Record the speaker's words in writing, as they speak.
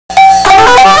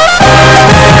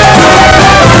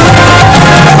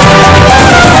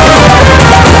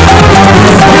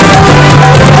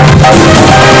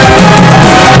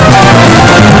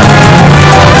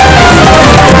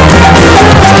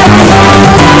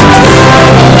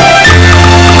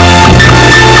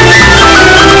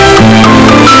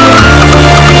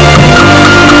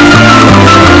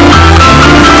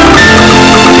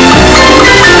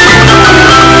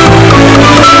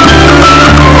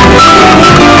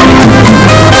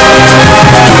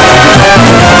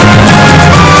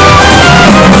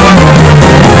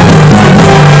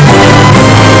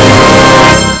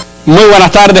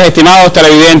buenas tardes, estimados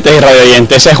televidentes y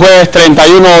radioyentes. Es jueves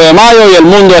 31 de mayo y el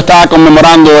mundo está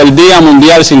conmemorando el Día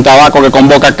Mundial Sin Tabaco que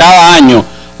convoca cada año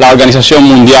la Organización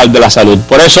Mundial de la Salud.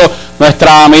 Por eso,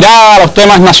 nuestra mirada a los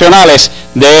temas nacionales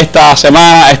de esta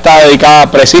semana está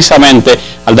dedicada precisamente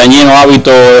al dañino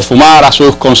hábito de fumar, a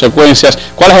sus consecuencias,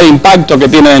 cuál es el impacto que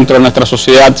tiene dentro de nuestra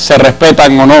sociedad, se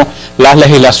respetan o no las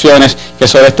legislaciones que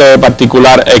sobre este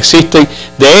particular existen.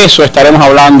 De eso estaremos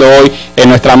hablando hoy en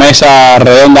nuestra mesa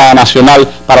redonda nacional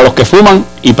para los que fuman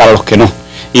y para los que no.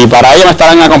 Y para ello me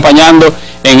estarán acompañando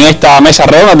en esta mesa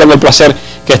redonda. Tengo el placer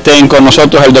que estén con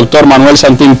nosotros el doctor Manuel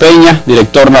Santín Peña,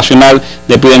 director nacional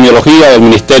de epidemiología del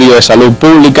Ministerio de Salud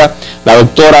Pública, la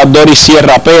doctora Doris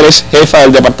Sierra Pérez, jefa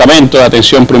del Departamento de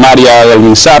Atención Primaria del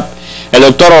MINSAP, el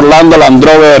doctor Orlando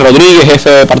Landrove Rodríguez, jefe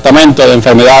de Departamento de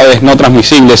Enfermedades No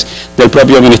Transmisibles del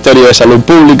propio Ministerio de Salud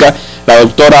Pública, la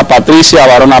doctora Patricia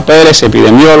Barona Pérez,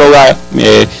 epidemióloga,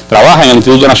 trabaja en el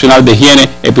Instituto Nacional de Higiene,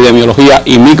 Epidemiología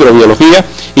y Microbiología,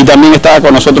 y también está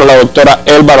con nosotros la doctora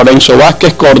Elba Lorenzo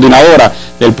Vázquez, coordinadora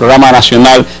del Programa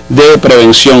Nacional de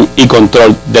Prevención y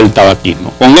Control del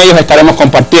Tabaquismo. Con ellos estaremos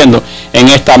compartiendo en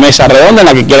esta mesa redonda en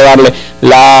la que quiero darle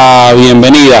la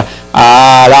bienvenida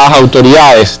a las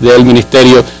autoridades del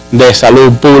Ministerio de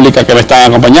Salud Pública que me están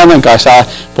acompañando, encabezadas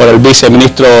por el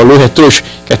viceministro Luis Estruch,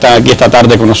 que están aquí esta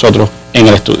tarde con nosotros en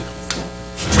el estudio.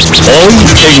 Hoy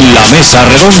en la mesa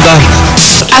redonda.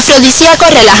 Afrodisíaco,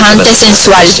 relajante,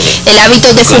 sensual. El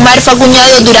hábito de fumar fue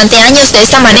acuñado durante años de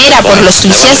esta manera por los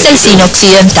clichés del cine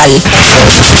occidental.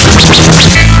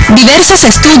 Diversos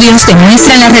estudios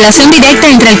demuestran la relación directa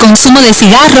entre el consumo de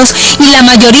cigarros y la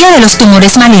mayoría de los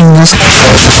tumores malignos.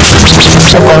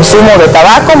 El consumo de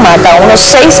tabaco mata a unos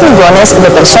 6 millones de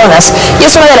personas y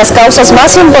es una de las causas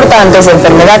más importantes de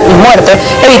enfermedad y muerte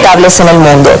evitables en el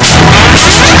mundo.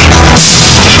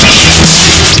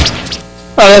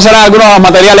 Bueno, esos serán algunos de los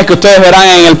materiales que ustedes verán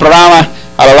en el programa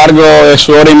a lo largo de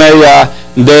su hora y media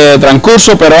de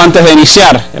transcurso, pero antes de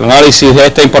iniciar el análisis de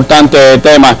este importante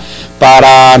tema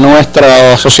para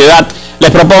nuestra sociedad,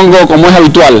 les propongo, como es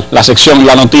habitual, la sección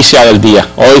La Noticia del Día.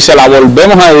 Hoy se la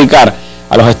volvemos a dedicar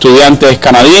a los estudiantes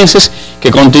canadienses que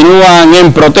continúan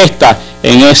en protesta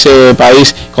en ese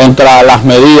país contra las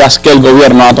medidas que el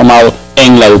gobierno ha tomado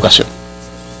en la educación.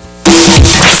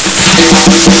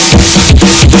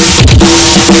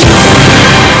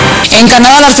 En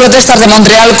Canadá, las protestas de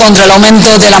Montreal contra el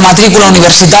aumento de la matrícula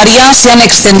universitaria se han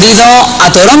extendido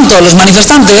a Toronto. Los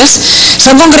manifestantes se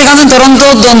han congregado en Toronto,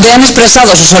 donde han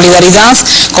expresado su solidaridad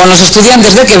con los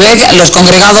estudiantes de Quebec. Los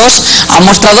congregados han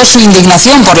mostrado su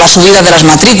indignación por la subida de las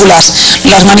matrículas.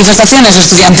 Las manifestaciones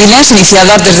estudiantiles,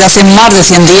 iniciadas desde hace más de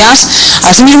 100 días,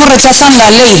 asimismo rechazan la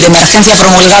ley de emergencia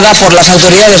promulgada por las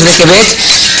autoridades de Quebec,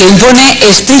 que impone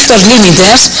estrictos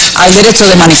límites al derecho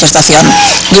de manifestación.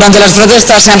 Durante las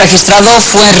protestas se han registrado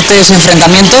fuertes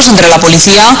enfrentamientos entre la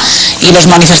policía y los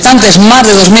manifestantes. Más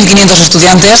de 2.500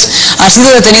 estudiantes han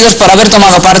sido detenidos por haber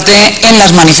tomado parte en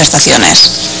las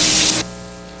manifestaciones.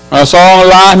 Bueno, son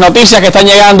las noticias que están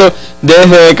llegando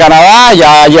desde Canadá.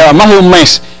 Ya llevan más de un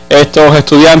mes estos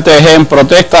estudiantes en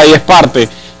protesta y es parte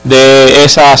de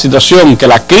esa situación que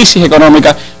la crisis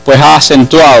económica pues ha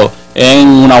acentuado en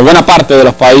una buena parte de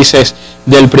los países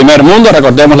del primer mundo.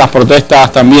 Recordemos las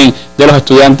protestas también de los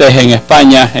estudiantes en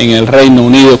España, en el Reino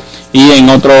Unido y en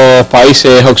otros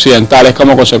países occidentales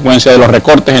como consecuencia de los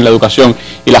recortes en la educación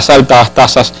y las altas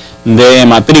tasas de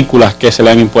matrículas que se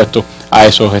le han impuesto a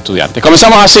esos estudiantes.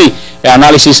 Comenzamos así el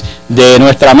análisis de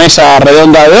nuestra mesa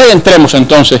redonda de hoy. Entremos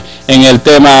entonces en el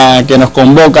tema que nos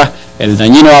convoca, el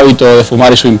dañino hábito de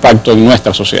fumar y su impacto en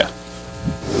nuestra sociedad.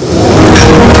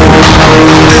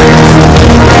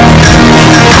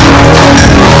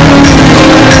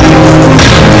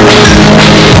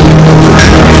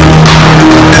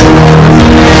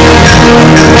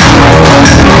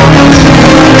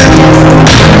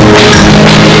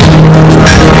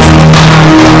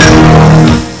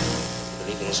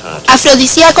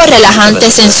 Afrodisíaco, relajante,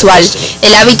 sensual.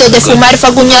 El hábito de fumar fue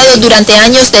acuñado durante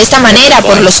años de esta manera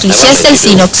por los clichés del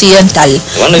cine occidental.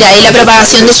 De ahí la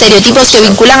propagación de estereotipos que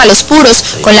vinculan a los puros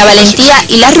con la valentía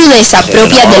y la rudeza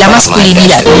propia de la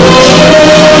masculinidad.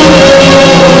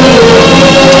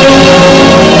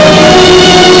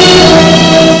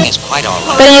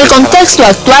 Pero en el contexto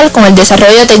actual, con el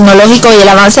desarrollo tecnológico y el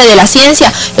avance de la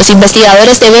ciencia, los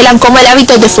investigadores develan cómo el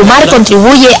hábito de fumar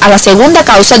contribuye a la segunda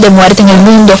causa de muerte en el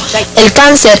mundo, el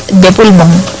cáncer de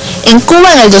pulmón. En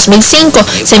Cuba, en el 2005,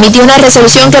 se emitió una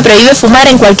resolución que prohíbe fumar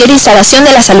en cualquier instalación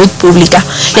de la salud pública.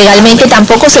 Legalmente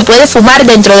tampoco se puede fumar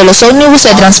dentro de los ómnibus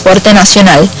de transporte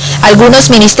nacional. Algunos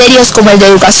ministerios, como el de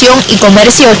Educación y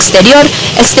Comercio Exterior,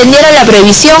 extendieron la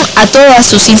prohibición a todas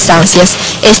sus instancias.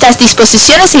 Estas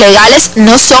disposiciones legales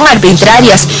no son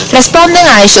arbitrarias, responden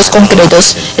a hechos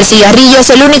concretos. El cigarrillo es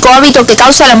el único hábito que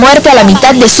causa la muerte a la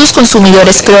mitad de sus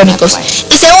consumidores crónicos.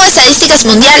 Y según estadísticas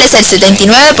mundiales, el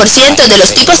 79% de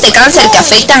los tipos de cáncer que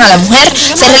afectan a la mujer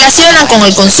se relacionan con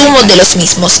el consumo de los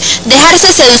mismos.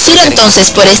 Dejarse seducir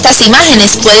entonces por estas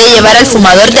imágenes puede llevar al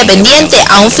fumador dependiente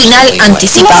a un final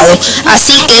anticipado.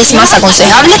 Así que es más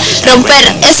aconsejable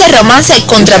romper ese romance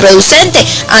contraproducente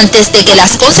antes de que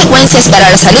las consecuencias para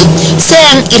la salud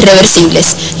sean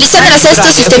irreversibles. Lisandra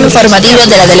Sesto, Sistema Informativo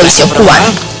de la Televisión Cubana.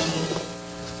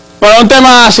 Bueno, un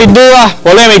tema sin duda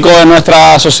polémico en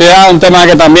nuestra sociedad, un tema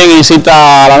que también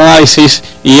incita al análisis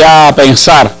y a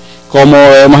pensar cómo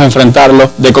debemos enfrentarlo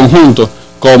de conjunto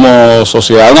como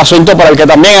sociedad. Un asunto para el que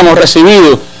también hemos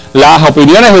recibido las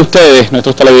opiniones de ustedes,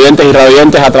 nuestros televidentes y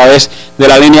radioyentes, a través de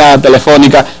la línea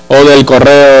telefónica o del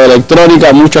correo electrónico,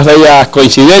 muchas de ellas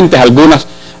coincidentes, algunas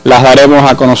las daremos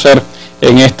a conocer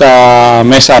en esta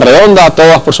mesa redonda.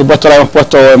 Todas, por supuesto, las hemos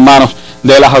puesto en manos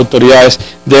de las autoridades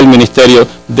del Ministerio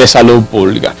de Salud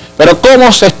Pública. Pero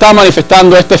 ¿cómo se está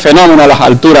manifestando este fenómeno a las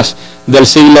alturas del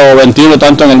siglo XXI,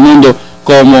 tanto en el mundo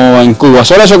como en Cuba?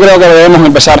 Sobre eso creo que debemos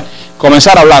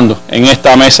comenzar hablando en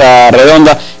esta mesa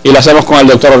redonda, y lo hacemos con el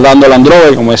doctor Orlando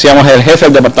Landrove, como decíamos, el jefe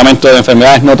del Departamento de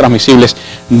Enfermedades No Transmisibles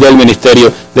del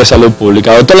Ministerio de Salud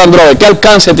Pública. Doctor Landrove, ¿qué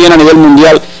alcance tiene a nivel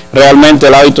mundial realmente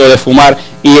el hábito de fumar,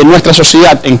 y en nuestra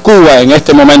sociedad, en Cuba, en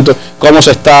este momento, cómo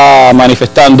se está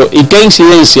manifestando y qué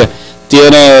incidencia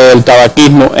tiene el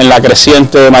tabaquismo en la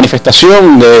creciente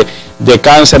manifestación de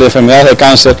cáncer, de enfermedades de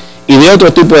cáncer y de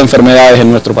otro tipo de enfermedades en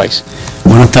nuestro país?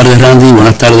 Buenas tardes, Randy,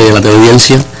 buenas tardes a la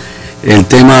teleaudiencia. El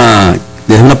tema,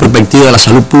 desde una perspectiva de la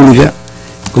salud pública,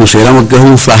 consideramos que es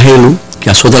un flagelo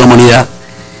que azota a la humanidad,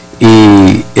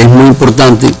 y es muy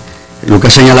importante lo que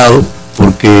ha señalado,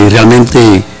 porque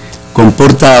realmente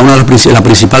comporta la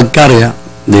principal carga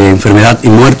de enfermedad y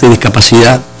muerte y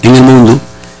discapacidad en el mundo.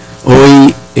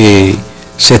 Hoy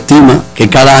se estima que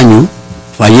cada año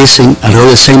fallecen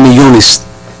alrededor de 6 millones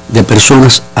de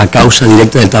personas a causa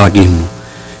directa del tabaquismo.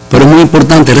 Pero es muy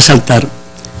importante resaltar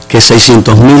que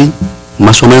 600.000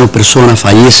 más o menos personas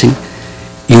fallecen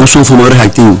y no son fumadores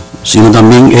activos, sino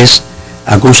también es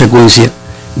a consecuencia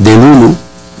del humo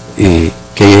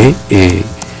que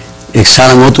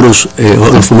exhalan otros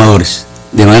fumadores.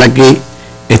 De manera que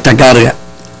esta carga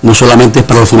no solamente es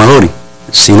para los fumadores,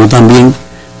 sino también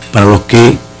para los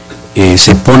que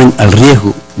se exponen al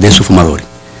riesgo de esos fumadores.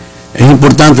 Es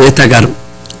importante destacar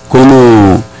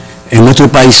cómo en nuestro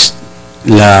país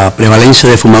la prevalencia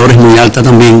de fumadores es muy alta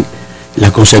también,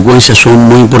 las consecuencias son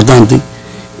muy importantes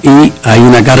y hay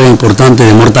una carga importante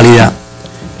de mortalidad.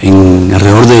 En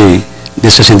alrededor de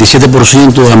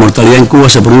 67% de la mortalidad en Cuba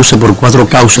se produce por 4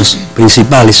 causas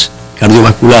principales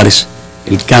cardiovasculares: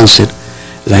 el cáncer,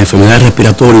 las enfermedades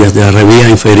respiratorias de las vías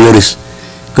inferiores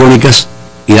crónicas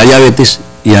y la diabetes,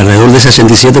 y alrededor de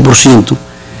 67%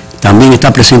 también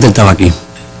está presente el tabaquismo,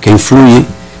 que influye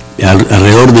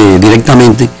alrededor de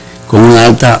directamente con una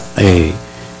alta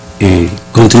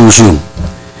contribución.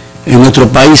 En nuestro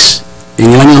país,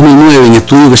 en el año 2009, en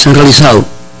estudios que se han realizado,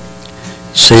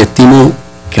 se estimó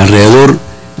que alrededor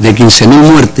de 15.000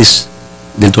 muertes,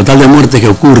 del total de muertes que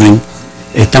ocurren,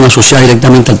 están asociadas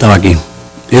directamente al tabaquismo.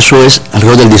 Eso es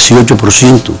alrededor del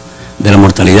 18% de la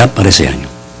mortalidad para ese año.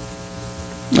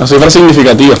 Una cifra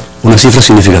significativa. Una cifra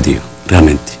significativa,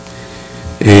 realmente.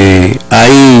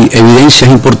 Hay evidencias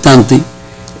importantes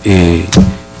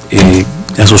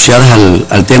asociadas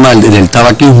al tema del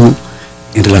tabaquismo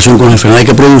en relación con las enfermedades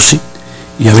que produce,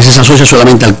 y a veces se asocia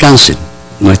solamente al cáncer.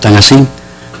 No es tan así.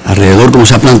 Alrededor, como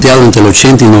se ha planteado, entre el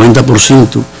 80 y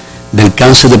 90% del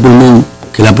cáncer de pulmón,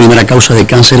 que es la primera causa de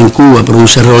cáncer en Cuba,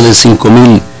 produce alrededor de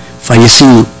 5.000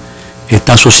 fallecidos,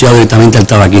 está asociado directamente al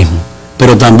tabaquismo.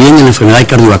 Pero también en enfermedades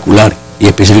cardiovasculares, y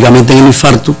específicamente en el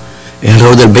infarto, es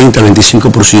alrededor del 20 al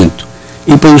 25%.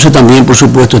 Y produce también, por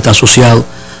supuesto, está asociado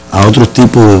a otros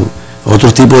tipos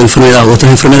de enfermedades,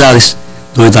 otras enfermedades,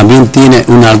 donde también tiene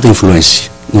una alta influencia.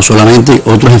 No solamente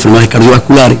otras enfermedades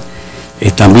cardiovasculares,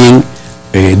 también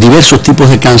diversos tipos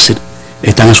de cáncer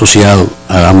están asociados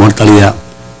a la mortalidad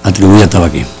atribuida al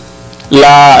tabaquismo.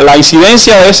 La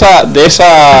incidencia de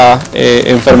esas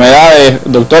enfermedades,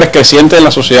 doctor, es creciente en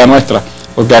la sociedad nuestra,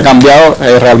 porque ha cambiado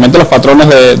realmente los patrones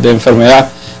de enfermedad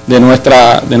de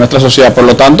nuestra sociedad. Por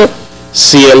lo tanto,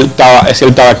 si el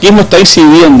tabaquismo está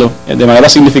incidiendo de manera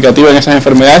significativa en esas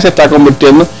enfermedades, se está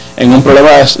convirtiendo en un problema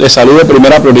de salud de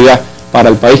primera prioridad para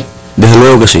el país. Desde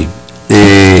luego que sí.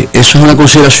 Eso es una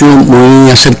consideración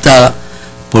muy acertada,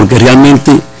 porque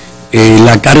realmente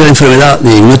la carga de enfermedad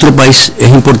de nuestro país es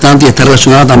importante y está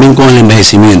relacionada también con el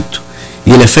envejecimiento.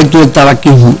 Y el efecto del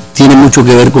tabaquismo tiene mucho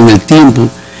que ver con el tiempo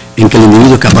en que el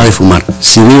individuo es capaz de fumar.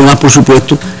 Si vive más, por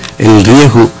supuesto, el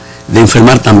riesgo de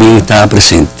enfermar también está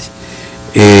presente.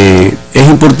 Es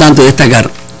importante destacar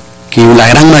que la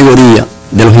gran mayoría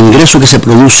de los ingresos que se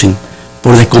producen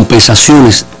por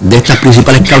descompensaciones de estas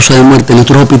principales causas de muerte en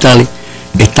nuestros hospitales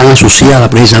están asociadas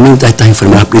precisamente a estas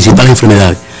enfermedades, principales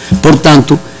enfermedades. Por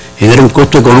tanto, genera un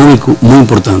costo económico muy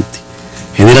importante.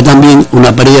 Genera también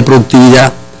una pérdida de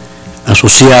productividad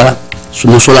asociada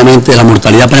no solamente a la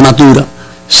mortalidad prematura,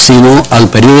 sino al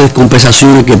periodo de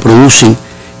descompensaciones que producen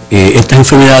estas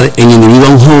enfermedades en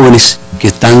individuos jóvenes que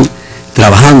están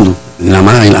trabajando en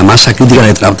la masa crítica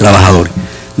de trabajadores.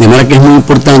 De manera que es muy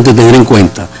importante tener en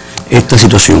cuenta esta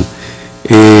situación.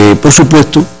 Por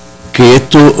supuesto que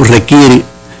esto requiere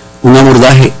un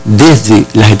abordaje desde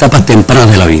las etapas tempranas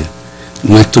de la vida.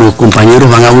 Nuestros compañeros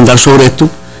van a abundar sobre esto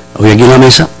hoy aquí en la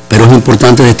mesa, pero es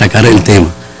importante destacar el tema.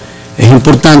 Es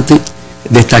importante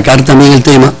destacar también el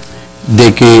tema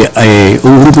de que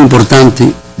un grupo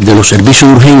importante de los servicios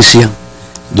de urgencia,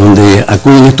 donde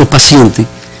acuden estos pacientes,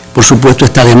 por supuesto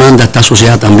esta demanda está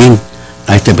asociada también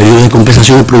a este periodo de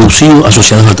compensaciones producidos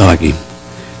asociados al tabaquismo.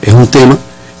 Es un tema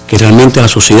que realmente la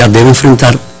sociedad debe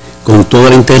enfrentar con toda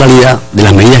la integralidad de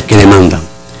las medidas que demandan.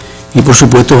 Y por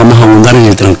supuesto vamos a abundar en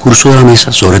el transcurso de la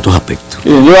mesa sobre estos aspectos.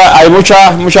 Hay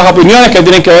muchas opiniones que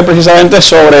tienen que ver precisamente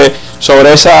sobre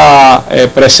esa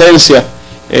presencia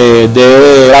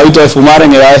del hábito de fumar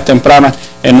en edades tempranas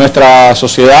en nuestra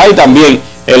sociedad, y también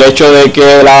el hecho de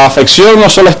que la afección no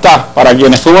solo está para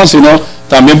quienes fuman, sino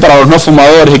también para los no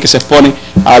fumadores y que se exponen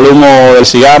al humo del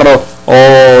cigarro o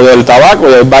del tabaco.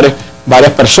 Hay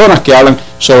varias personas que hablan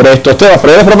sobre estos temas,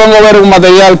 pero yo les propongo ver un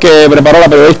material que preparó la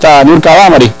periodista Nurka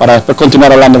Damari para después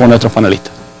continuar hablando con nuestros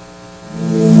panelistas.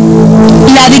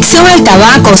 La adicción al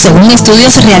tabaco, según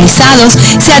estudios realizados,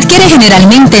 se adquiere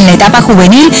generalmente en la etapa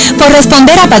juvenil por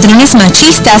responder a patrones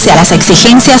machistas y a las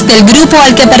exigencias del grupo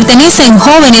al que pertenecen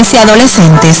jóvenes y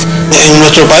adolescentes. En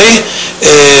nuestro país,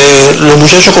 los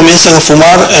muchachos comienzan a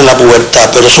fumar en la pubertad,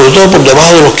 pero sobre todo por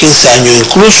debajo de los 15 años,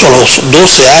 incluso a los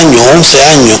 12 años, 11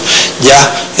 años,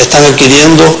 ya están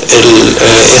adquiriendo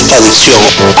esta adicción.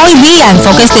 Hoy día,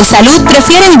 enfoques de salud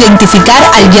prefieren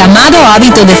identificar al llamado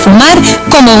hábito de fumar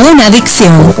como una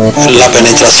adicción. La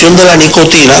penetración de la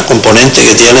nicotina, componente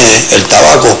que tiene el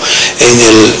tabaco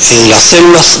en las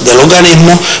células del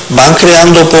organismo, van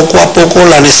creando poco a poco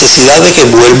la necesidad de que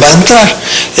vuelva a entrar,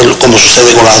 como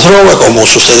sucede con las drogas, como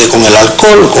sucede con el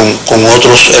alcohol, con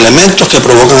otros elementos que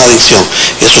provocan adicción.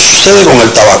 Eso sucede con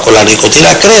el tabaco. La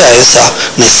nicotina crea esa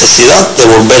necesidad de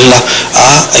volverla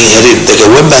a ingerir, de que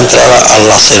vuelva a entrar a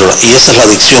la célula, y esa es la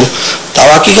adicción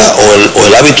tabáquica o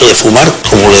el hábito de fumar,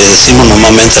 como le decimos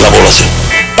normalmente a la población.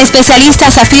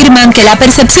 Especialistas afirman que la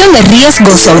percepción de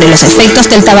riesgo sobre los efectos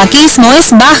del tabaquismo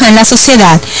es baja en la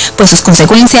sociedad, pues sus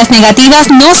consecuencias negativas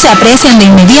no se aprecian de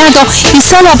inmediato y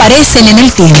solo aparecen en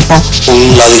el tiempo.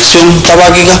 Con la adicción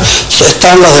tabáquica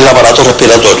están las del aparato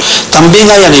respiratorio. También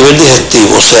hay a nivel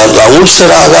digestivo, o sea, la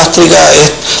úlcera gástrica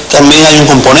también hay un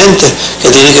componente que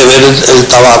tiene que ver el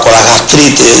tabaco, la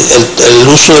gastritis. El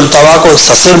uso del tabaco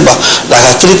exacerba la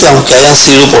gastritis, aunque hayan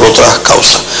sido por otras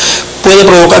causas. Puede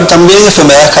provocar también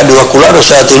enfermedades cardiovasculares, o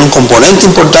sea, tiene un componente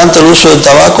importante el uso del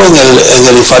tabaco en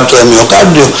el infarto de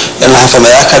miocardio, en las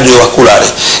enfermedades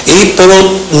cardiovasculares. Pero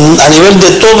a nivel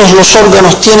de todos los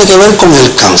órganos tiene que ver con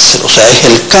el cáncer, o sea, es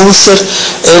el cáncer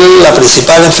la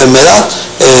principal enfermedad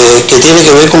que tiene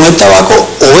que ver con el tabaco,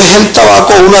 o es el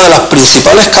tabaco una de las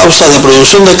principales causas de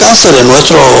producción de cáncer en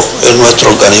nuestro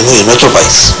organismo y en nuestro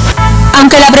país.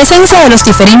 Aunque la presencia de los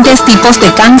diferentes tipos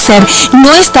de cáncer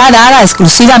no está dada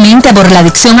exclusivamente por la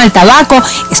adicción al tabaco,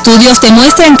 estudios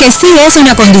demuestran que sí es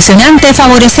una condicionante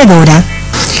favorecedora.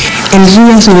 El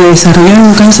riesgo de desarrollar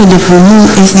un cáncer de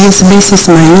pulmón es 10 veces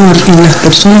mayor en las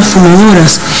personas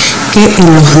fumadoras que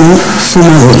en los no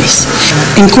fumadores.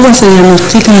 En Cuba se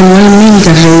diagnostican anualmente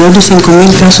alrededor de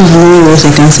 5.000 casos nuevos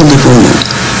de cáncer de pulmón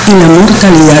y la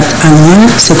mortalidad anual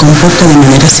se comporta de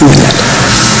manera similar.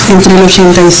 Entre el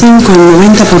 85 y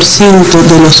el 90%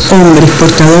 de los hombres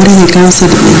portadores de cáncer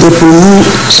de pulmón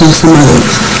son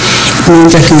fumadores,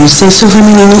 mientras que en el sexo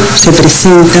femenino se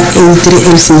presenta entre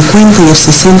el 50 y el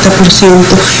 60%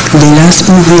 de las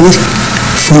mujeres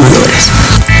fumadoras.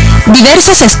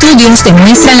 Diversos estudios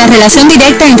demuestran la relación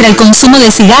directa entre el consumo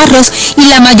de cigarros y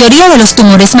la mayoría de los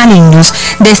tumores malignos,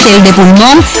 desde el de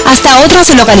pulmón hasta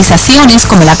otras localizaciones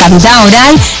como la cavidad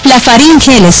oral, la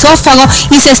faringe, el esófago,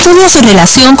 y se estudia su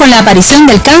relación con la aparición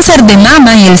del cáncer de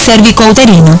mama y el cérvico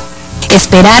uterino.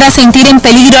 Esperar a sentir en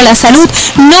peligro la salud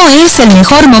no es el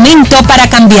mejor momento para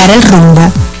cambiar el rumbo.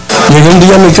 Llegué un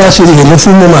día a mi casa y dije, no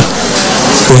fumo más,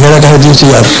 dejé la cajetilla de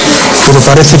cigarro, pero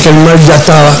parece que el mal ya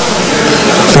estaba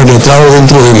penetrado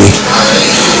dentro de mí.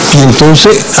 Y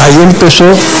entonces ahí empezó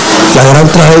la gran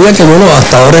tragedia que, bueno,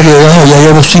 hasta ahora he llegado, ya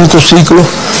llevo 5 ciclos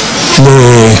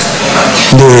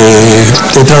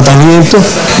de tratamiento.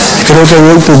 Creo que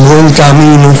voy por buen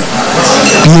camino.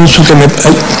 Pienso que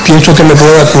me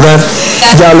pueda curar.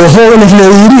 Ya a los jóvenes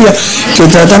les diría que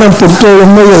trataran por todos los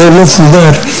medios de no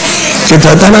fumar, que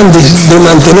trataran de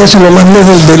mantenerse lo más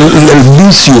lejos del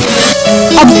vicio.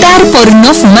 Optar por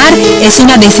no fumar es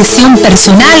una decisión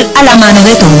personal a la mano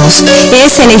de todos.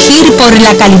 Es elegir por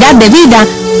la calidad de vida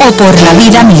o por la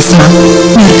vida misma.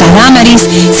 Mirka Damaris,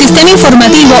 Sistema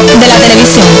Informativo de la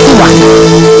Televisión Cubana.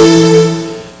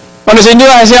 Bueno, sin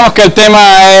duda decíamos que el tema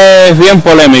es bien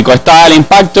polémico. Está el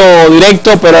impacto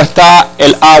directo, pero está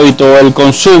el hábito, el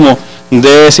consumo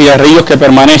de cigarrillos que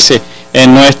permanece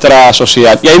en nuestra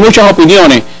sociedad. Y hay muchas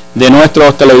opiniones de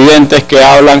nuestros televidentes que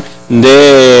hablan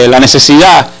de la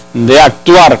necesidad de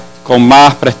actuar con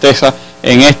más presteza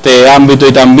en este ámbito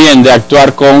y también de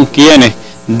actuar con quienes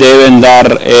deben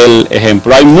dar el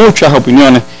ejemplo. Hay muchas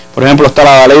opiniones. Por ejemplo, está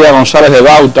la Valeria González de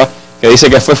Bauta, que dice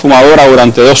que fue fumadora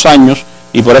durante 2 años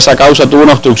y por esa causa tuvo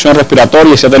una obstrucción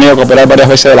respiratoria y se ha tenido que operar varias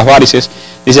veces de las varices.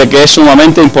 Dice que es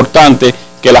sumamente importante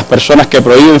que las personas que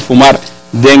prohíben fumar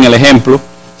den el ejemplo.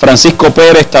 Francisco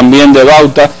Pérez, también de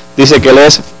Bauta, dice que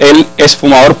él es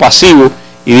fumador pasivo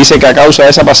y dice que a causa de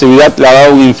esa pasividad le ha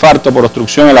dado un infarto por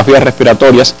obstrucción en las vías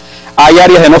respiratorias. Hay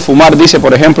áreas de no fumar, dice,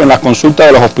 por ejemplo, en las consultas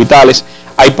de los hospitales.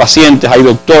 Hay pacientes, hay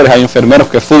doctores, hay enfermeros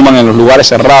que fuman en los lugares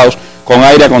cerrados con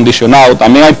aire acondicionado.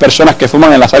 También hay personas que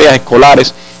fuman en las áreas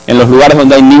escolares, en los lugares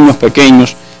donde hay niños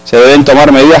pequeños. Se deben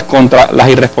tomar medidas contra las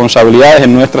irresponsabilidades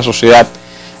en nuestra sociedad.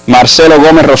 Marcelo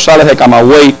Gómez Rosales de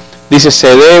Camagüey dice,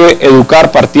 se debe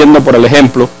educar partiendo por el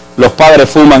ejemplo. Los padres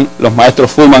fuman, los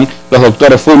maestros fuman, los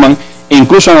doctores fuman, e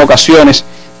incluso en ocasiones,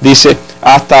 dice,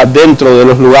 hasta dentro de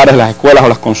los lugares, las escuelas o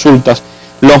las consultas.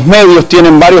 Los medios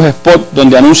tienen varios spots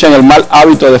donde anuncian el mal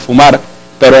hábito de fumar,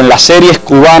 pero en las series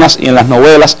cubanas y en las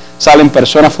novelas salen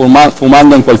personas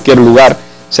fumando en cualquier lugar.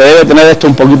 Se debe tener esto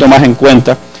un poquito más en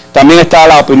cuenta. También está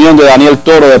la opinión de Daniel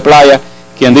Toro de Playa,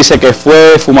 quien dice que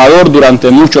fue fumador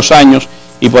durante muchos años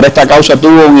y por esta causa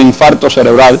tuvo un infarto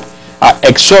cerebral.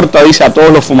 Exhorta, dice, a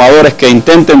todos los fumadores que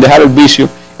intenten dejar el vicio.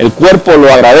 El cuerpo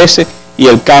lo agradece y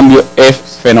el cambio es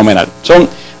fenomenal. Son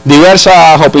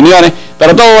diversas opiniones,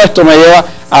 pero todo esto me lleva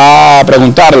a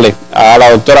preguntarle a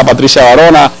la doctora Patricia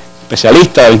Barona,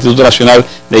 especialista del Instituto Nacional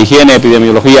de Higiene,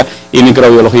 Epidemiología y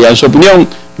Microbiología. En su opinión,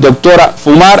 doctora,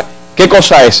 fumar, ¿qué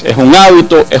cosa es? ¿Es un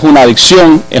hábito? ¿Es una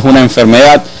adicción? ¿Es una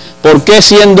enfermedad? ¿Por qué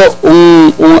siendo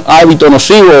un hábito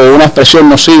nocivo o una expresión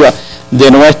nociva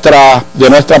de nuestra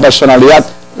personalidad,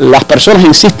 las personas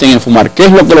insisten en fumar? ¿Qué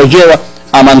es lo que los lleva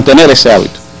a mantener ese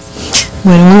hábito?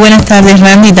 Bueno, muy buenas tardes,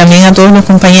 Randy, y también a todos los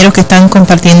compañeros que están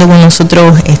compartiendo con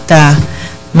nosotros esta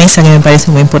mesa que me parece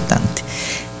muy importante.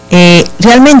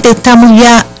 Realmente estamos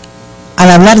ya,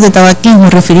 al hablar de tabaquismo,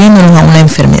 refiriéndonos a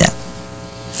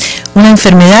una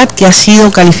enfermedad que ha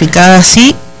sido calificada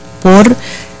así por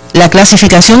la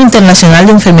Clasificación Internacional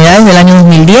de Enfermedades del año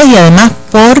 2010 y además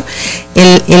por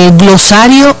el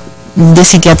glosario de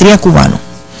psiquiatría cubano.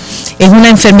 Es una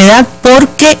enfermedad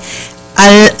porque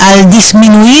al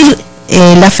disminuir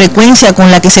la frecuencia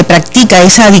con la que se practica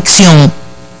esa adicción,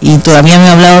 y todavía no he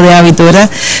hablado de hábito, ¿verdad?,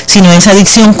 sino esa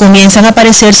adicción, comienzan a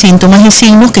aparecer síntomas y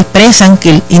signos que expresan que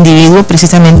el individuo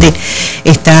precisamente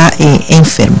está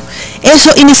enfermo.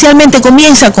 Eso inicialmente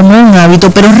comienza como un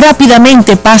hábito, pero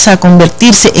rápidamente pasa a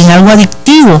convertirse en algo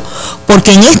adictivo,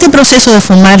 porque en este proceso de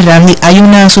fumar, Randy, hay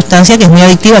una sustancia que es muy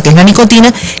adictiva, que es la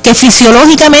nicotina, que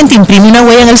fisiológicamente imprime una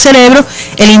huella en el cerebro.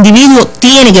 El individuo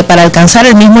tiene que, para alcanzar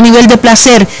el mismo nivel de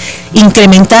placer,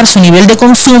 incrementar su nivel de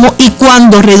consumo, y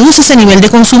cuando reduce ese nivel de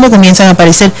consumo comienzan a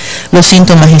aparecer los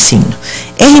síntomas y signos.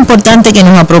 Es importante que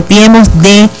nos apropiemos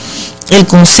del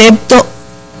concepto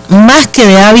más que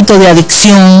de hábito, de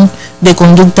adicción, de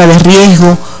conducta de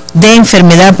riesgo, de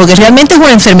enfermedad, porque realmente es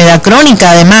una enfermedad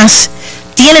crónica. Además,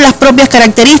 tiene las propias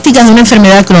características de una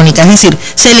enfermedad crónica, es decir,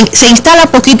 se instala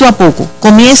poquito a poco,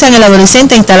 comienza en el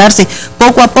adolescente a instalarse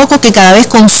poco a poco, que cada vez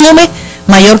consume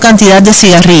mayor cantidad de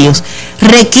cigarrillos.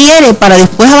 Requiere, para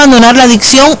después abandonar la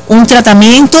adicción, un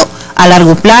tratamiento a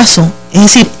largo plazo, es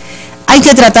decir, hay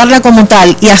que tratarla como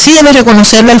tal, y así debe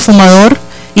reconocerla el fumador,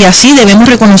 y así debemos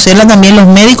reconocerla también los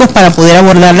médicos para poder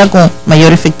abordarla con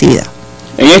mayor efectividad.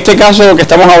 En este caso que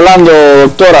estamos hablando,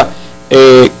 doctora,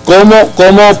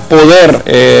 ¿cómo poder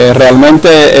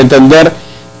realmente entender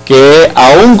que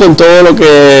aún con todo lo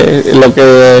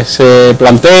que se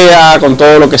plantea, con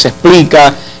todo lo que se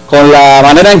explica, con la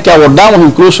manera en que abordamos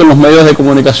incluso en los medios de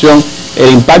comunicación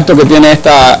el impacto que tiene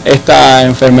esta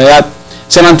enfermedad,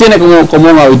 se mantiene como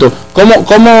un hábito?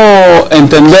 ¿Cómo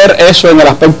entender eso en el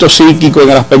aspecto psíquico, en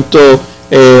el aspecto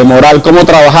moral? ¿Cómo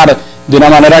trabajar de una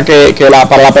manera que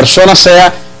para la persona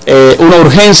sea una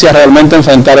urgencia realmente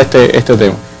enfrentar este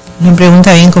tema? Una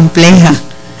pregunta bien compleja.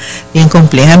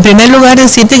 En primer lugar,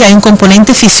 decirte que hay un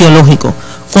componente fisiológico,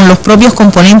 con los propios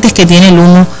componentes que tiene el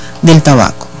humo del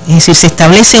tabaco. Es decir, se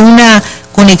establece una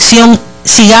conexión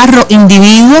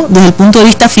cigarro-individuo desde el punto de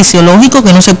vista fisiológico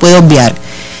que no se puede obviar,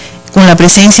 con la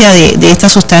presencia de esta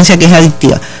sustancia que es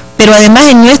adictiva. Pero además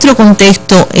en nuestro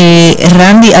contexto,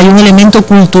 Randy, hay un elemento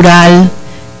cultural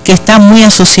que está muy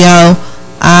asociado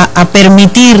a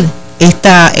permitir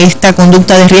esta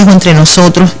conducta de riesgo entre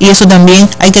nosotros, y eso también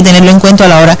hay que tenerlo en cuenta a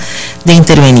la hora de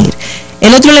intervenir.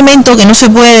 El otro elemento que no se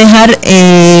puede dejar,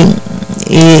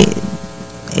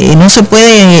 no se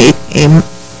puede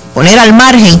poner al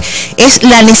margen, es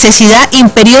la necesidad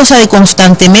imperiosa de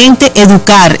constantemente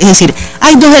educar. Es decir,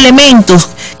 hay dos elementos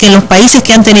que en los países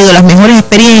que han tenido las mejores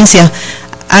experiencias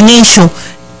han hecho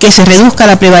que se reduzca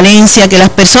la prevalencia, que las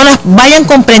personas vayan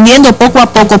comprendiendo poco a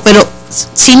poco, pero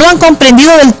si no han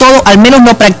comprendido del todo, al menos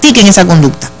no practiquen esa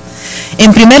conducta.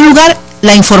 En primer lugar,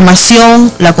 la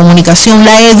información, la comunicación,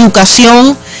 la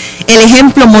educación, el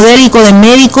ejemplo modélico de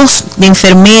médicos, de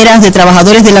enfermeras, de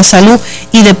trabajadores de la salud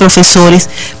y de profesores.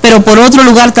 Pero por otro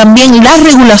lugar también las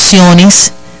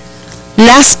regulaciones,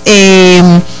 las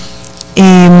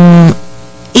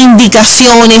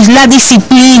indicaciones, la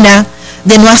disciplina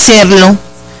de no hacerlo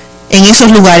en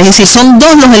esos lugares. Es decir, son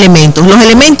dos los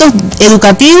elementos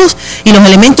educativos y los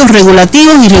elementos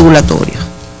regulativos y regulatorios.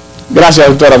 Gracias,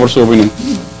 doctora, por su opinión.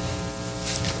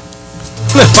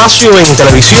 Un espacio en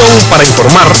televisión para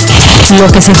informar. Lo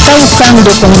que se está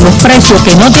buscando con los precios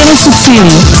que no tienen subsidio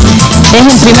es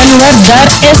en primer lugar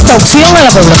dar esta opción a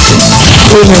la población.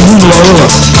 En el mundo ahora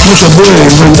no se puede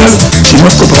enfrentar si no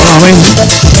es cooperadamente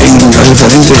en las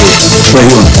diferentes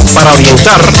regiones. Para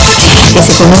orientar. Que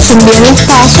se conocen bien los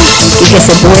casos y que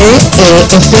se puede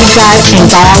explicar en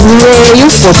cada uno de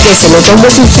ellos por qué se le otorga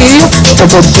el subsidio o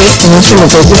por qué no se le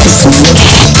otorga el subsidio.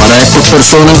 Para estas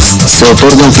personas se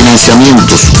otorgan financiamientos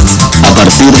a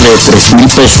partir de 3.000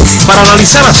 pesos. Para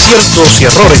analizar aciertos y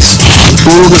errores.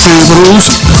 Todo lo que se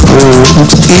produce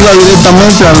iba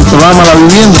directamente al programa La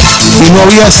Vivienda y no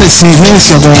había esa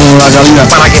exigencia con la calidad.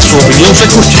 Para que su opinión se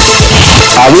escuche.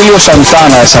 Abilio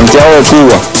Santana, de Santiago de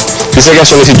Cuba, dice que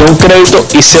solicitó un crédito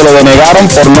y se lo denegaron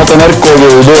por no tener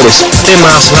codeudores.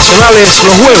 Temas nacionales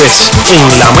los jueves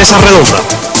en la Mesa Redonda.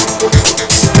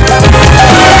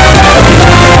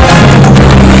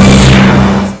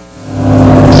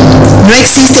 No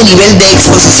existe nivel de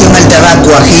exposición al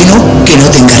tabaco ajeno que no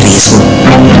tenga riesgo.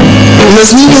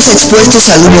 Los niños expuestos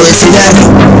al humo del cigarro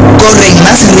corren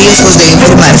más riesgos de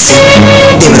enfermarse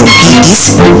de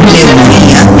bronquitis,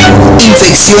 neumonía,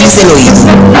 infecciones del oído.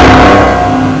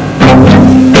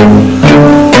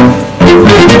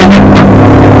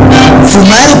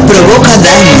 Fumar provoca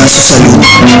daño a su salud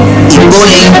y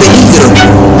pone en peligro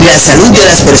la salud de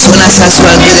las personas a su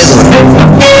alrededor.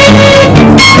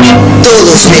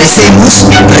 Todos merecemos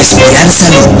respirar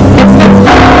salud.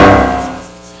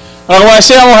 Bueno, como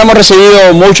decíamos, hemos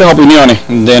recibido muchas opiniones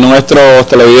de nuestros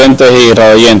televidentes y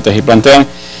radioyentes y plantean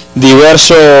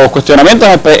diversos cuestionamientos,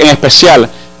 en especial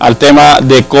al tema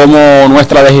de cómo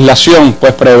nuestra legislación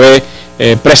pues prevé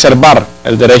preservar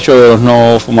el derecho de los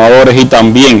no fumadores y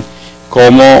también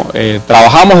cómo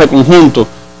trabajamos de conjunto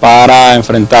para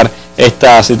enfrentar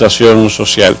esta situación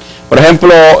social. Por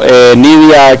ejemplo,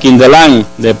 Nidia Quindelán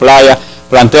de Playa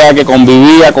plantea que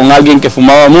convivía con alguien que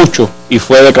fumaba mucho y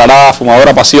fue declarada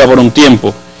fumadora pasiva por un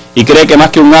tiempo y cree que más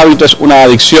que un hábito es una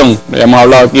adicción. Hemos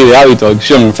hablado aquí de hábito,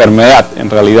 adicción, enfermedad en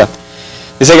realidad.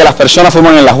 Dice que las personas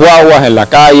fuman en las guaguas, en la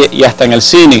calle y hasta en el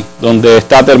cine, donde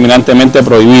está terminantemente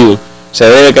prohibido. Se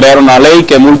debe crear una ley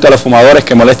que multe a los fumadores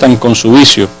que molestan con su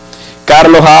vicio.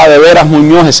 Carlos A. de Veras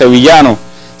Muñoz, de Sevillano,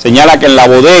 señala que en la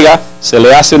bodega se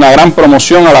le hace una gran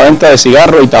promoción a la venta de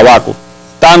cigarros y tabaco.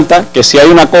 Tanta que si hay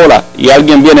una cola y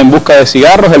alguien viene en busca de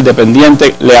cigarros, el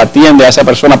dependiente le atiende a esa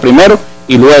persona primero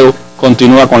y luego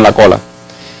continúa con la cola.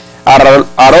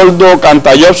 Haroldo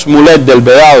Cantallops Mulet del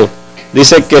Vedado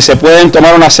dice que se pueden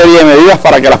tomar una serie de medidas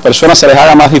para que a las personas se les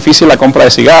haga más difícil la compra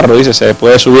de cigarros. Dice, se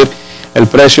puede subir el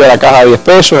precio de la caja a 10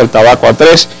 pesos, el tabaco a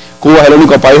 3. Cuba es el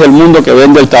único país del mundo que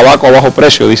vende el tabaco a bajo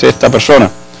precio, dice esta persona.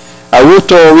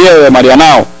 Augusto Oviedo de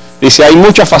Marianao dice, hay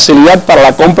mucha facilidad para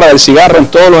la compra del cigarro en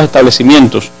todos los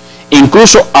establecimientos,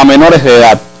 incluso a menores de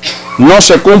edad. No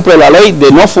se cumple la ley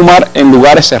de no fumar en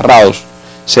lugares cerrados.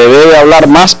 Se debe hablar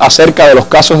más acerca de los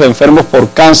casos de enfermos por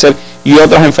cáncer y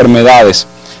otras enfermedades.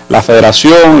 La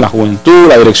Federación, la Juventud,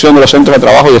 la Dirección de los Centros de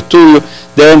Trabajo y Estudio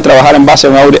deben trabajar en base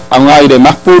a un aire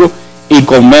más puro y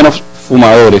con menos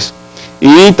fumadores.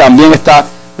 Y también está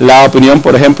la opinión,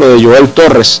 por ejemplo, de Joel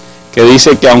Torres, que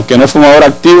dice que aunque no es fumador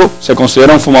activo, se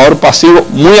considera un fumador pasivo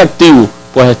muy activo,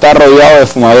 pues está rodeado de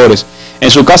fumadores. En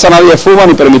su casa nadie fuma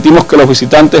ni permitimos que los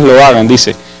visitantes lo hagan,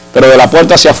 dice, pero de la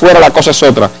puerta hacia afuera la cosa es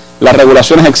otra. Las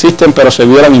regulaciones existen, pero se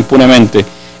violan impunemente.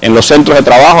 En los centros de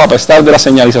trabajo, a pesar de las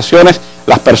señalizaciones,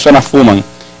 las personas fuman.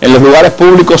 En los lugares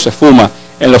públicos se fuma.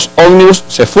 En los ómnibus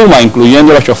se fuma,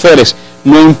 incluyendo los choferes.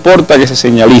 No importa que se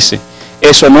señalice.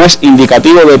 Eso no es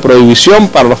indicativo de prohibición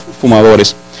para los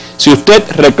fumadores. Si usted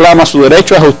reclama su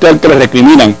derecho, es a usted el que le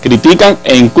recriminan, critican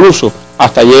e incluso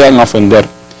hasta llegan a ofender.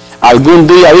 Algún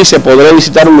día, dice, podré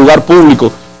visitar un lugar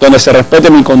público donde se respete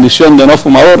mi condición de no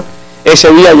fumador.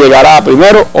 ¿Ese día llegará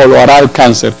primero o lo hará el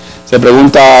cáncer? Se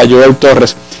pregunta Joel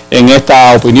Torres en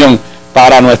esta opinión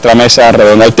para nuestra mesa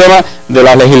redonda. El tema de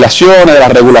las legislaciones, de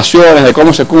las regulaciones, de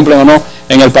cómo se cumplen o no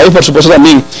en el país, por supuesto,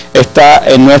 también está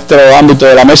en nuestro ámbito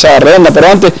de la mesa redonda. Pero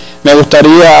antes me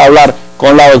gustaría hablar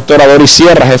con la doctora Doris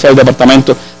Sierra, jefe del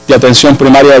Departamento de Atención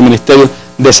Primaria del Ministerio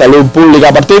de Salud Pública,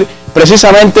 a partir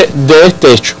precisamente de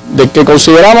este hecho, de que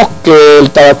consideramos que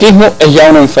el tabaquismo es ya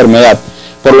una enfermedad.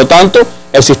 Por lo tanto,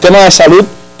 el sistema de salud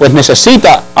pues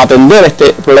necesita atender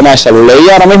este problema de salud. Leí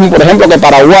ahora mismo, por ejemplo, que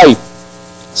Paraguay,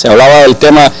 se hablaba del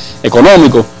tema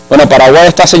económico. Bueno, Paraguay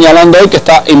está señalando hoy que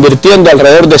está invirtiendo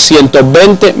alrededor de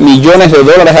 120 millones de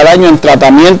dólares al año en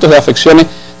tratamientos de afecciones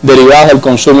derivadas del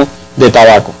consumo de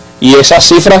tabaco. Y esas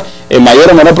cifras en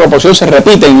mayor o menor proporción se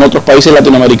repiten en otros países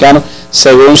latinoamericanos,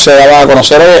 según se daba a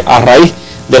conocer a raíz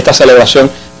de esta celebración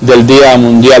del Día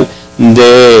Mundial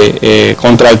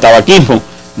contra el Tabaquismo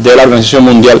de la Organización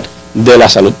Mundial de la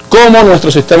Salud. ¿Cómo nuestro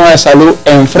sistema de salud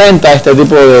enfrenta este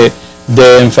tipo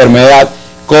de enfermedad?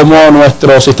 ¿Cómo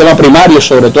nuestro sistema primario,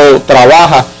 sobre todo,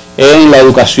 trabaja en la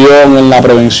educación, en la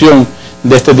prevención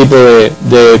de este tipo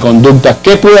de conductas?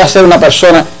 ¿Qué puede hacer una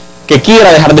persona que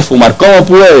quiera dejar de fumar? ¿Cómo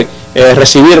puede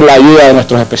recibir la ayuda de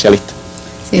nuestros especialistas?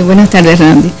 Sí, buenas tardes,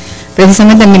 Randy.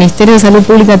 Precisamente el Ministerio de Salud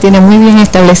Pública tiene muy bien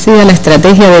establecida la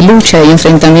estrategia de lucha y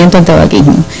enfrentamiento al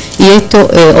tabaquismo. Y esto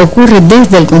ocurre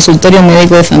desde el consultorio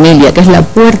médico de familia, que es la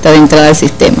puerta de entrada al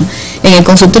sistema. En el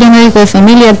consultorio médico de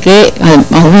familia, que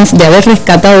además de haber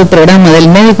rescatado el programa del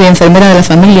médico y enfermera de la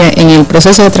familia en el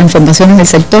proceso de transformaciones del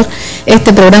sector,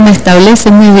 este programa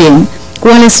establece muy bien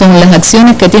cuáles son las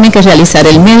acciones que tiene que realizar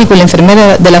el médico y la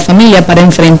enfermera de la familia para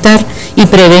enfrentar y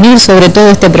prevenir sobre todo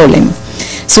este problema.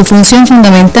 Su función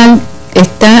fundamental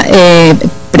está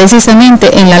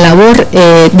precisamente en la labor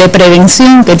de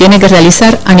prevención que tiene que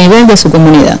realizar a nivel de su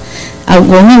comunidad,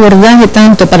 un abordaje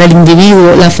tanto para el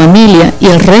individuo, la familia y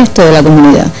el resto de la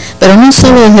comunidad, pero no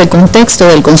solo desde el contexto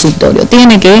del consultorio,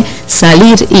 tiene que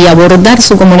salir y abordar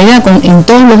su comunidad en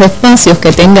todos los espacios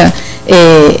que tenga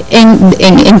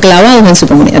enclavados en su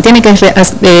comunidad. Tiene que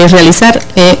realizar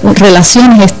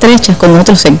relaciones estrechas con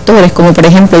otros sectores, como por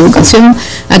ejemplo educación.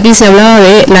 Aquí se hablaba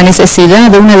de la necesidad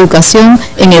de una educación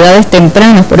en edades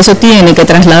tempranas, por eso tiene que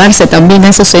trasladarse también a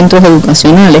esos centros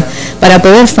educacionales para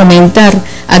poder fomentar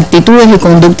actitudes y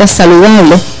conductas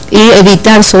saludables y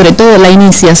evitar sobre todo la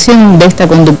iniciación de esta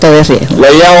conducta de riesgo.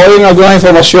 Leía hoy en algunas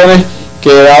informaciones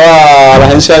que daba la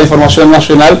Agencia de Información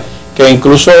Nacional que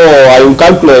incluso hay un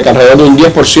cálculo de que alrededor de un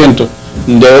 10%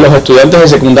 de los estudiantes de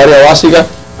secundaria básica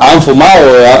han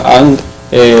fumado, han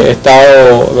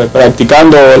estado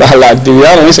practicando la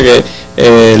actividad. Nos dice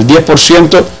que el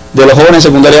 10% de los jóvenes de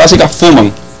secundaria básica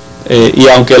fuman. Y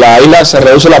aunque la isla se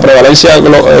reduce la prevalencia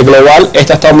global,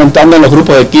 esta está aumentando en los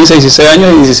grupos de 15 a 16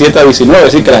 años y 17 a 19,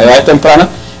 es decir, que las edades tempranas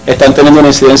están teniendo una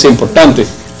incidencia importante.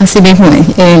 Así mismo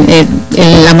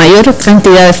es. La mayor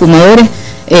cantidad de fumadores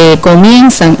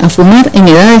comienzan a fumar en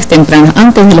edades tempranas,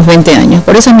 antes de los 20 años.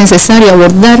 Por eso es necesario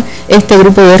abordar este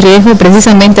grupo de riesgo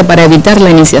precisamente para evitar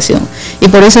la iniciación. Y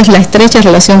por eso es la estrecha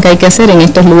relación que hay que hacer en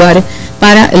estos lugares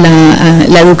para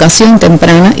la educación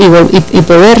temprana y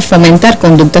poder fomentar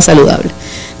conductas saludables.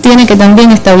 Tiene que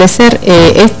también establecer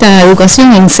esta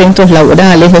educación en centros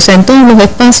laborales, o sea, en todos los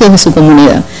espacios de su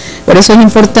comunidad. Por eso es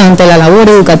importante la labor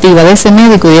educativa de ese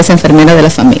médico y de esa enfermera de la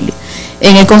familia.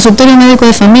 En el consultorio médico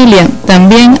de familia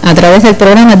también a través del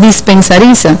programa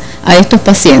dispensariza a estos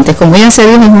pacientes. Como ya se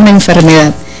dijo, es una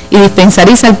enfermedad y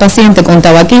dispensariza al paciente con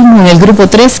tabaquismo en el grupo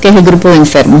 3, que es el grupo de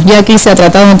enfermos. Ya aquí se ha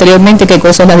tratado anteriormente qué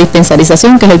cosa es la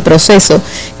dispensarización, que es el proceso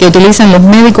que utilizan los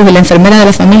médicos y la enfermera de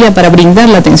la familia para brindar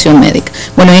la atención médica.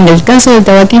 Bueno, en el caso del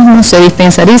tabaquismo se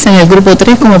dispensariza en el grupo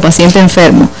 3 como paciente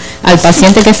enfermo, al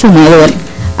paciente que es fumador,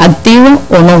 activo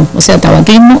o no, o sea,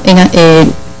 tabaquismo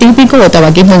típico o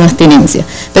tabaquismo en abstinencia.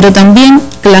 Pero también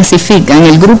clasifica en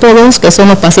el grupo 2, que son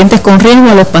los pacientes con riesgo,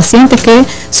 a los pacientes que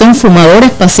son fumadores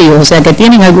pasivos, o sea, que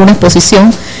tienen alguna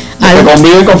exposición que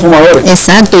conviven con fumadores.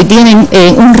 Exacto, y tienen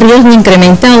un riesgo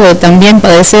incrementado de también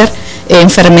padecer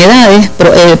enfermedades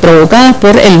provocadas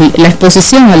por la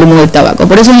exposición al humo del tabaco.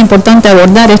 Por eso es importante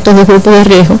abordar estos dos grupos de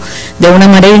riesgo de una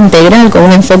manera integral, con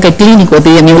un enfoque clínico,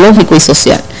 epidemiológico y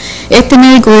social. Este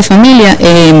médico de familia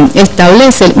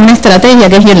establece una estrategia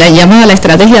que es la llamada la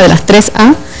estrategia de las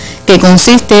 3A, que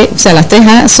consiste, o sea, las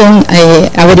 3A son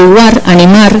averiguar,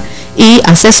 animar y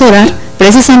asesorar,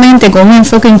 precisamente con un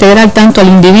enfoque integral tanto al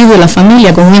individuo y la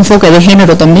familia, con un enfoque de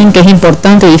género también, que es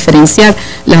importante diferenciar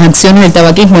las acciones del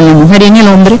tabaquismo en la mujer y en el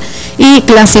hombre, y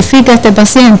clasifica a este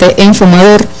paciente en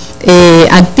fumador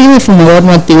activo y fumador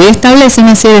no activo, y establece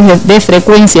una serie de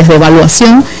frecuencias de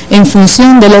evaluación en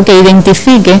función de lo que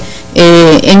identifique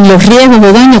en los riesgos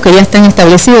o daños que ya están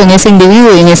establecidos en ese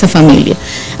individuo y en esa familia.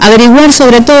 Averiguar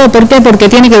sobre todo, ¿por qué? Porque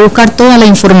tiene que buscar toda la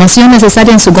información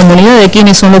necesaria en su comunidad de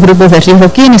quiénes son los grupos de riesgo,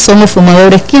 quiénes son los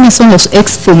fumadores, quiénes son los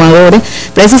exfumadores,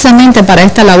 precisamente para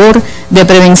esta labor de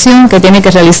prevención que tiene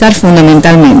que realizar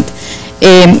fundamentalmente.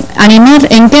 ¿Animar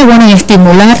en qué? Bueno, en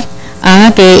estimular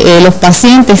a que los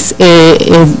pacientes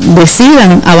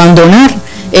decidan abandonar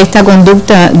esta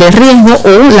conducta de riesgo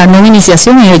o la no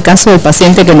iniciación en el caso del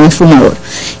paciente que no es fumador.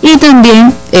 Y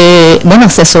también,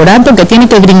 asesorar, porque tiene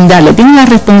que brindarle, tiene la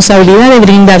responsabilidad de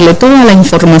brindarle toda la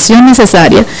información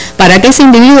necesaria para que ese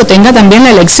individuo tenga también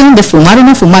la elección de fumar o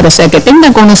no fumar, o sea, que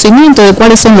tenga conocimiento de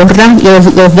cuáles son los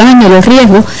daños, los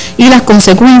riesgos y las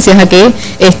consecuencias a que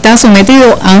está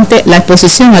sometido ante la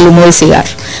exposición al humo del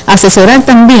cigarro. Asesorar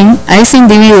también a ese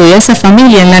individuo y a esa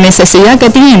familia en la necesidad que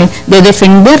tiene de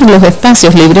defender los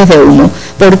espacios libres de humo.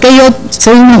 ¿Por qué yo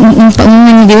soy un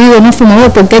individuo no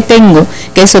fumador? ¿Por qué tengo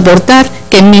que soportar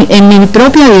que en mi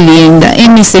propia vivienda,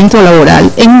 en mi centro laboral,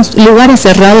 en lugares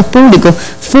cerrados públicos,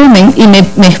 fumen y me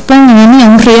expongan a mí a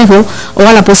un riesgo o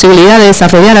a la posibilidad de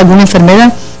desarrollar alguna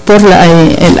enfermedad por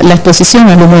la exposición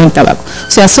al humo del tabaco?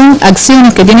 O sea, son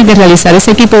acciones que tiene que realizar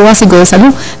ese equipo básico de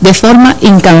salud de forma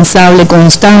incansable,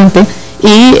 constante,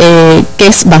 y que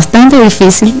es bastante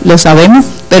difícil, lo sabemos,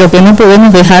 pero que no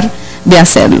podemos dejar de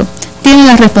hacerlo. Tiene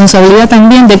la responsabilidad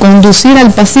también de conducir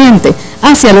al paciente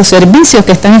hacia los servicios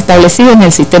que están establecidos en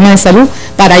el sistema de salud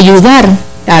para ayudar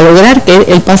a lograr que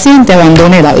el paciente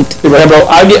abandone el hábito. Y por ejemplo,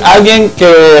 alguien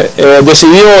que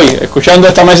decidió hoy, escuchando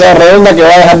esta mesa redonda, que va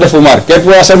a dejar de fumar, ¿qué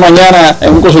puede hacer mañana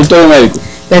en un consultorio médico?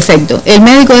 Perfecto. El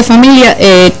médico de familia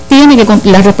tiene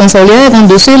la responsabilidad de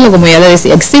conducirlo, como ya le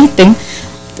decía. Existen,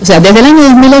 o sea, desde el año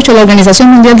 2008 la Organización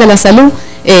Mundial de la Salud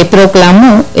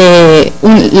proclamó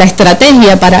la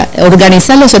estrategia para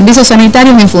organizar los servicios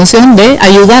sanitarios en función de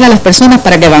ayudar a las personas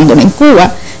para que abandonen.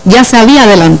 Cuba ya se había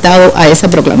adelantado a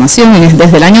esa proclamación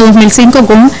desde el año 2005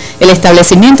 con el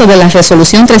establecimiento de la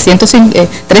resolución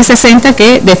 360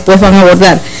 que después van a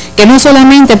abordar, que no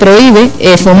solamente prohíbe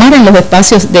fumar en los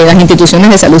espacios de las instituciones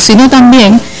de salud, sino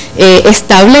también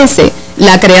establece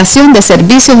la creación de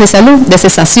servicios de salud de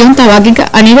cesación tabáquica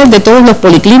a nivel de todos los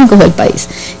policlínicos del país.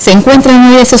 Se encuentran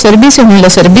hoy esos servicios en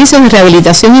los servicios de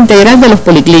rehabilitación integral de los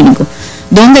policlínicos,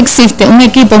 donde existe un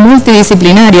equipo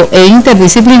multidisciplinario e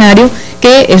interdisciplinario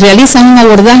que realiza un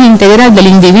abordaje integral del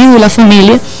individuo y la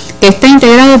familia, que está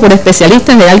integrado por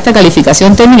especialistas de alta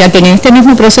calificación técnica, que en este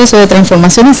mismo proceso de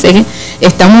transformación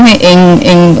estamos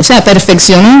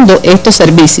perfeccionando estos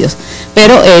servicios,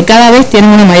 pero cada vez tienen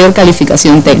una mayor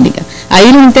calificación técnica.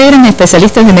 Ahí lo integran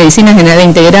especialistas de medicina general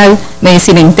integral,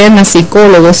 medicina interna,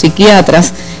 psicólogos,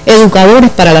 psiquiatras, educadores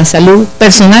para la salud,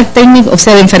 personal técnico, o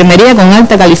sea, de enfermería con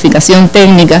alta calificación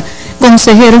técnica,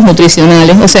 consejeros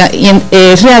nutricionales, o sea,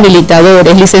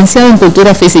 rehabilitadores, licenciados en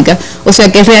cultura física, o sea,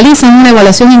 que realizan una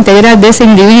evaluación integral de ese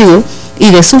individuo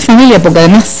y de su familia, porque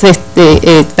además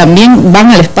también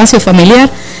van al espacio familiar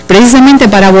precisamente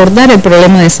para abordar el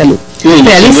problema de salud. Sí,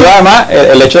 además,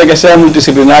 el hecho de que sea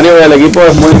multidisciplinario del equipo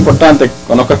es muy importante.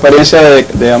 Conozco experiencias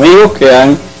de amigos que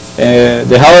han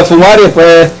dejado de fumar y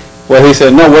después pues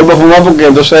dicen, no, vuelvo a fumar porque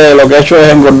entonces lo que he hecho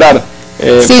es engordar.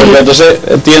 Porque entonces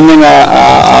tienden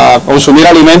a consumir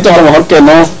alimentos a lo mejor que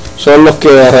no son los que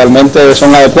realmente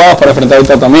son adecuados para enfrentar el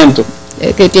tratamiento.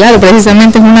 Que claro,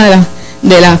 precisamente es una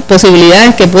de las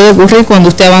posibilidades que puede ocurrir cuando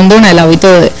usted abandona el hábito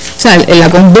la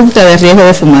conducta de riesgo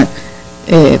de fumar,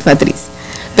 Patricia.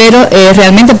 pero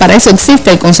realmente para eso existe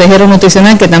el consejero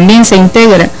nutricional que también se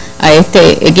integra a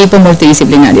este equipo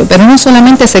multidisciplinario. Pero no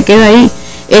solamente se queda ahí,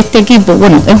 este equipo,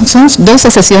 bueno, son 12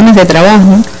 sesiones de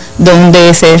trabajo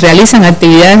donde se realizan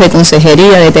actividades de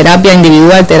consejería, de terapia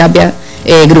individual, terapia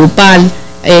grupal,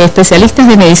 especialistas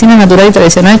de medicina natural y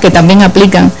tradicional que también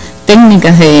aplican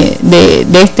técnicas de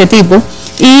este tipo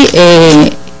y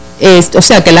o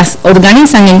sea que las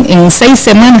organizan en 6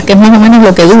 semanas, que es más o menos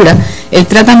lo que dura el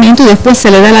tratamiento, y después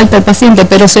se le da el alta al paciente,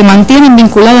 pero se mantienen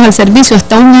vinculados al servicio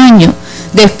hasta 1 año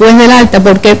después del alta,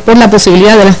 porque por la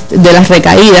posibilidad de las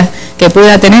recaídas que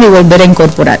pueda tener y volver a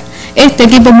incorporar. Este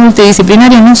equipo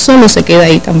multidisciplinario no solo se queda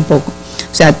ahí tampoco,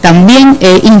 o sea, también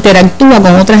interactúa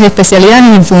con otras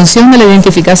especialidades en función de la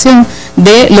identificación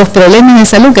de los problemas de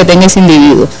salud que tenga ese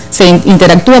individuo. Se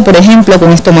interactúa, por ejemplo,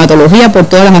 con estomatología por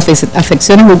todas las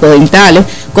afecciones bucodentales,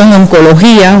 con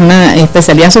oncología, una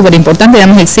especialidad súper importante.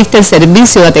 Además, existe el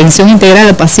servicio de atención integral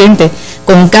al paciente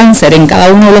con cáncer en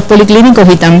cada uno de los policlínicos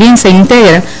y también se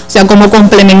integra, o sea, como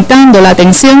complementando la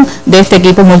atención de este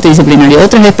equipo multidisciplinario.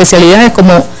 Otras especialidades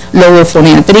como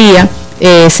logofoniatría,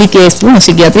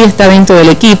 psiquiatría está dentro del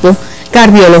equipo,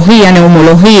 cardiología,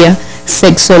 neumología,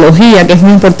 sexología, que es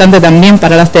muy importante también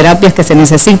para las terapias que se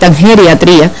necesitan,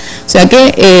 geriatría, o sea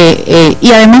que,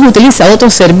 y además utiliza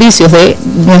otros servicios de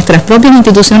nuestras propias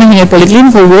instituciones en el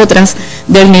policlínico u otras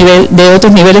de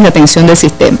otros niveles de atención del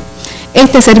sistema.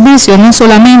 Este servicio no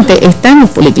solamente está en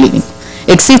los policlínicos,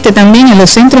 existe también en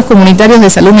los centros comunitarios de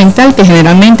salud mental que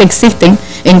generalmente existen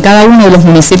en cada uno de los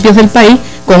municipios del país,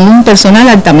 con un personal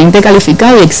altamente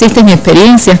calificado, y existen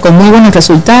experiencias con muy buenos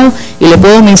resultados, y le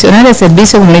puedo mencionar el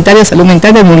Servicio Comunitario de Salud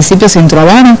Mental del municipio Centro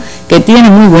Habana, que tiene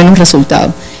muy buenos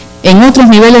resultados. En otros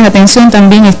niveles de atención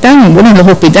también están, bueno, los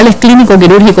hospitales clínicos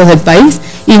quirúrgicos del país,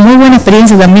 y muy buena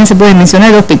experiencia también se puede mencionar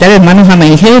el Hospital Hermanos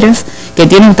Ameijeras, que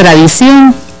tienen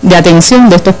tradición de atención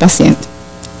de estos pacientes.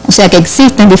 O sea que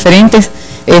existen diferentes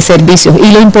servicios,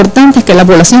 y lo importante es que la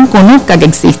población conozca que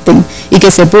existen y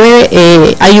que se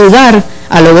puede ayudar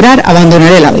a lograr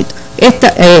abandonar el hábito.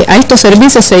 A estos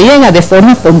servicios se llega de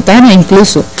forma espontánea,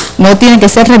 incluso no tiene que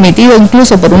ser remitido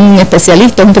incluso por un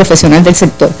especialista o un profesional del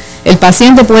sector. El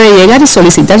paciente puede llegar y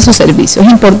solicitar su servicio. Es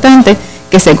importante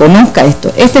que se conozca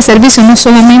esto. Este servicio no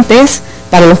solamente es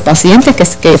para los pacientes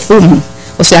que fuman,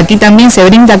 o sea, aquí también se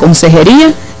brinda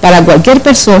consejería para cualquier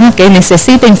persona que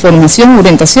necesite información o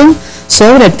orientación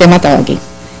sobre el tema tabaquismo.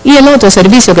 Y el otro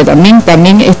servicio que también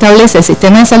establece el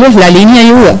sistema de salud es la línea de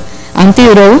ayuda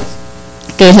antidroga,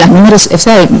 que es la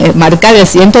marcada el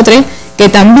 103, que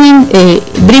también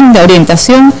brinda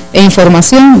orientación e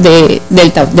información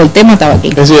del tema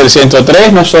tabaquismo. Es decir, el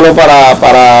 103 no solo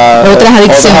para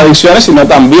otras adicciones, sino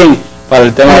también para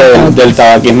el tema del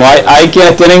tabaquismo. Hay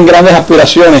quienes tienen grandes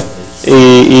aspiraciones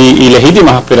y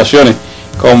legítimas aspiraciones,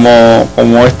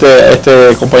 como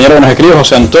este compañero que nos escribe,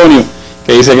 José Antonio,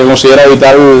 que dice que considera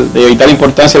de vital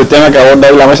importancia el tema que aborda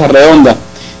hoy la Mesa Redonda,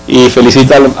 y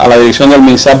felicita a la dirección del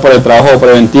MINSAL por el trabajo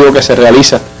preventivo que se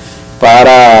realiza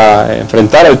para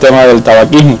enfrentar el tema del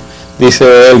tabaquismo.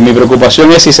 Dice él: mi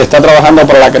preocupación es si se está trabajando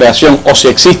para la creación o si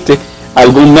existe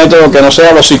algún método que no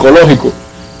sea lo psicológico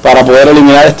para poder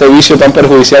eliminar este vicio tan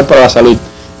perjudicial para la salud.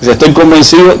 Dice: estoy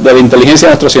convencido de la inteligencia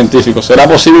de nuestros científicos. ¿Será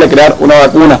posible crear una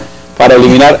vacuna para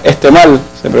eliminar este mal?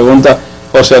 Se pregunta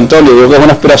José Antonio. Yo creo que es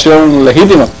una aspiración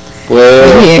legítima.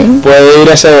 Puede ir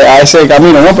a ese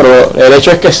camino, ¿no? Pero el hecho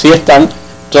es que sí están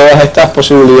todas estas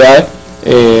posibilidades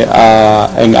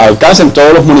en alcance en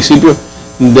todos los municipios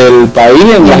del país,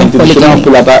 en las instituciones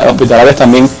hospitalarias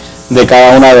también de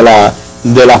cada una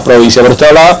de las provincias. Pero usted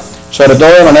hablaba sobre todo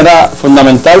de manera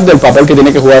fundamental del papel que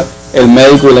tiene que jugar el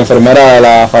médico y la enfermera de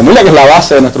la familia, que es la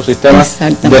base de nuestro sistema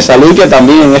de salud, que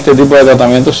también en este tipo de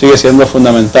tratamientos sigue siendo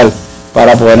fundamental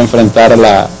para poder enfrentar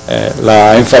la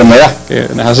enfermedad, que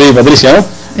no es así, Patricia, ¿no?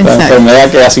 La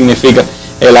enfermedad que ya significa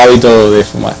el hábito de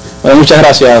fumar. Bueno, muchas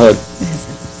gracias, Joel.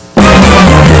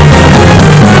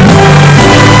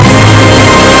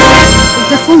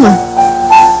 ¿Usted fuma?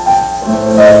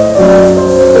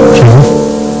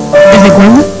 ¿Desde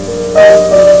cuándo?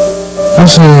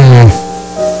 Hace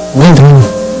 20 años.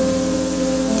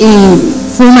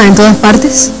 ¿Y fuma en todas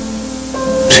partes?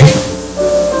 Sí.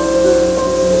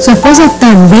 ¿Su esposa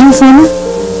también fuma?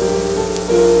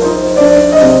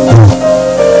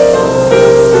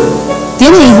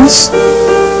 ¿Tiene hijos?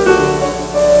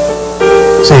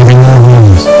 Sí, tengo 2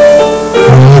 niños.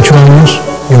 Una de 8 años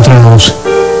y otra de 12.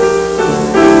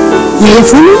 ¿Y ella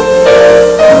fuma?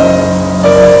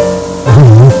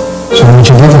 No, son muy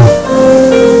chiquitos.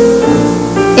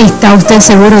 ¿Está usted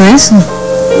seguro de eso?